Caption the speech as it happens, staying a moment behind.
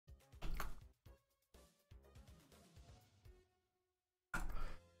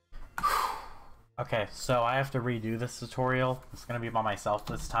Okay, so I have to redo this tutorial. It's gonna be by myself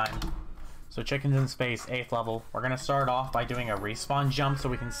this time. So Chickens in Space, 8th level. We're gonna start off by doing a respawn jump so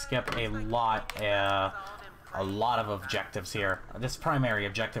we can skip a lot of objectives here. This primary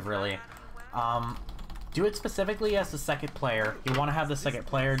objective, really. Do it specifically as the second player. You want to have the second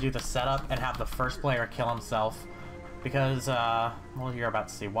player do the setup and have the first player kill himself. Because, well, you're about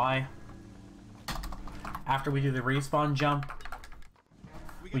to see why. After we do the respawn jump,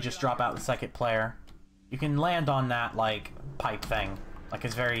 we just drop out the second player. You can land on that, like, pipe thing. Like,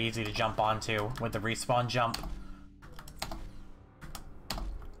 it's very easy to jump onto with the respawn jump.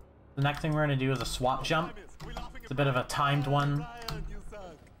 The next thing we're going to do is a swap jump. It's a bit of a timed one.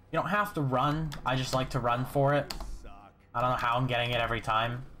 You don't have to run. I just like to run for it. I don't know how I'm getting it every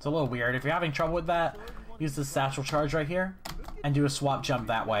time. It's a little weird. If you're having trouble with that, use the satchel charge right here and do a swap jump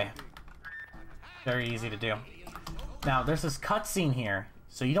that way. Very easy to do. Now, there's this cutscene here.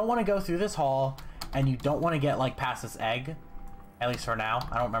 So you don't want to go through this hall, and you don't want to get, like, past this egg. At least for now.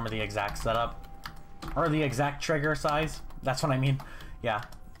 I don't remember the exact setup. Or the exact trigger size. That's what I mean. Yeah.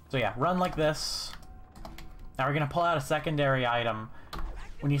 So yeah, run like this. Now we're going to pull out a secondary item.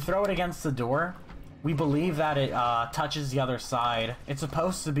 When you throw it against the door, we believe that it touches the other side. It's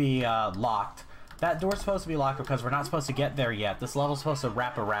supposed to be locked. That door's supposed to be locked because we're not supposed to get there yet. This level's supposed to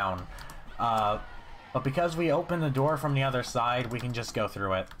wrap around. But because we open the door from the other side, we can just go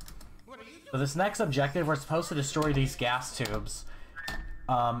through it. So this next objective, we're supposed to destroy these gas tubes.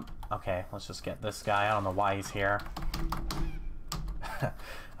 Okay, let's just get this guy. I don't know why he's here.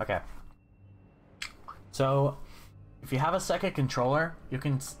 Okay. So, if you have a second controller, you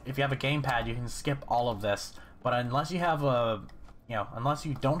can, if you have a gamepad, you can skip all of this. But unless you have a, unless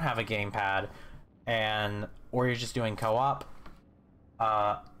you don't have a gamepad, or you're just doing co-op,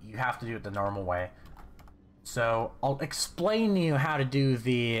 you have to do it the normal way. So I'll explain to you how to do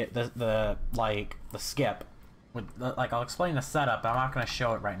the skip. I'll explain the setup, but I'm not going to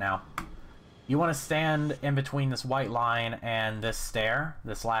show it right now. You want to stand in between this white line and this stair,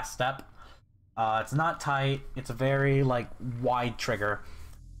 this last step. It's not tight. It's a very, wide trigger.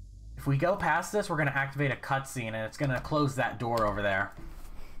 If we go past this, we're going to activate a cutscene, and it's going to close that door over there.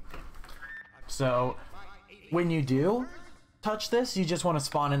 So when you do touch this, you just want to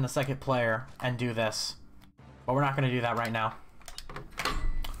spawn in the second player and do this. But we're not going to do that right now.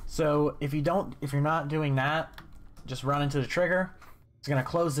 So if you're not doing that, just run into the trigger. It's going to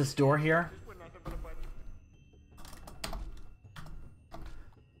close this door here.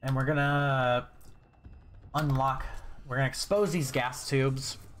 And we're going to we're going to expose these gas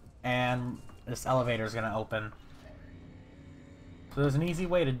tubes, and this elevator is going to open. So there's an easy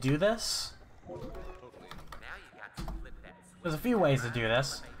way to do this. There's a few ways to do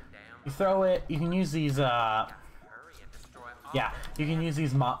this. You throw it, you can use these, you can use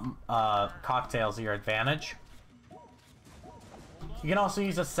these cocktails to your advantage. You can also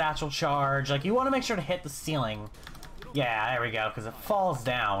use a satchel charge. Like, you want to make sure to hit the ceiling. Yeah, there we go, because it falls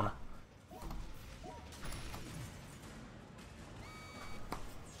down.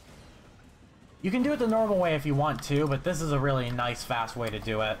 You can do it the normal way if you want to, but this is a really nice, fast way to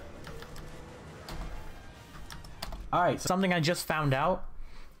do it. Alright, so something I just found out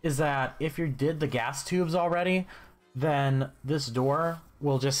is that if you did the gas tubes already, then this door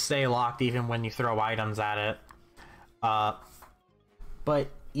will just stay locked even when you throw items at it. But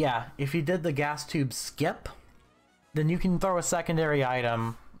yeah, if you did the gas tube skip, then you can throw a secondary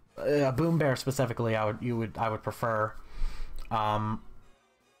item, a boom bear specifically. I would prefer to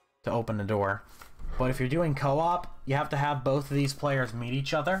open the door. But if you're doing co-op, you have to have both of these players meet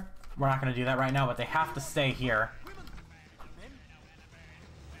each other. We're not going to do that right now, but they have to stay here.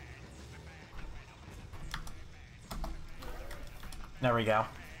 There we go.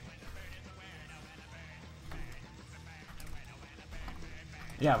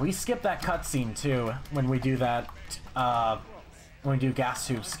 Yeah, we skip that cutscene too when we do that, when we do gas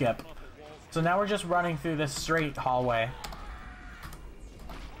tube skip. So now we're just running through this straight hallway.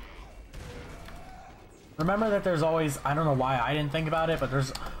 Remember that there's always, I don't know why I didn't think about it, but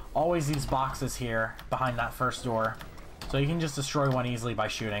there's always these boxes here behind that first door. So you can just destroy one easily by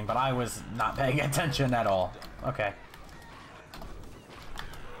shooting, but I was not paying attention at all. Okay.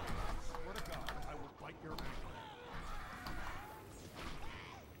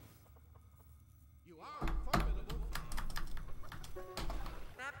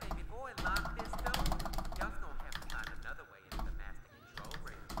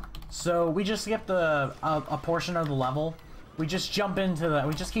 So we just skipped a portion of the level. We just jump into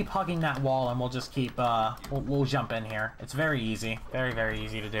we just keep hugging that wall, and we'll just keep, we'll jump in here. It's very easy. Very, very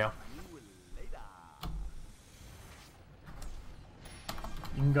easy to do.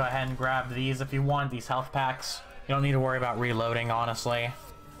 You can go ahead and grab these if you want, these health packs. You don't need to worry about reloading, honestly.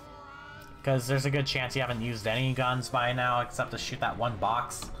 Because there's a good chance you haven't used any guns by now, except to shoot that one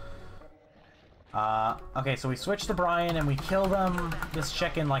box. Okay, so we switch to Brian, and we kill this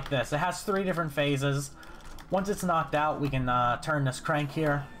chicken like this. It has 3 different phases. Once it's knocked out, we can turn this crank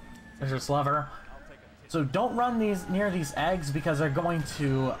here. There's this lever. So don't run near these eggs, because they're going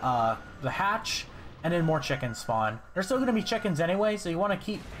to the hatch, and then more chickens spawn. There's still going to be chickens anyway, so you want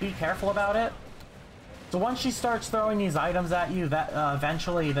to be careful about it. So once she starts throwing these items at you, that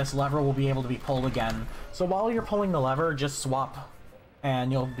eventually this lever will be able to be pulled again. So while you're pulling the lever, just swap,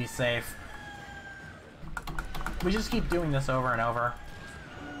 and you'll be safe. We just keep doing this over and over.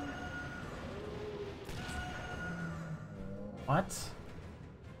 What?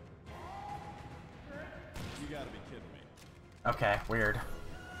 You gotta be kidding me. Okay, weird.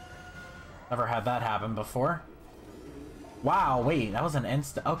 Never had that happen before. Wow, wait, that was an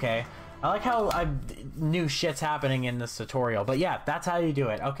instant. Okay. I like how new shit's happening in this tutorial. But yeah, that's how you do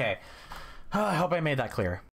it. Okay. I hope I made that clear.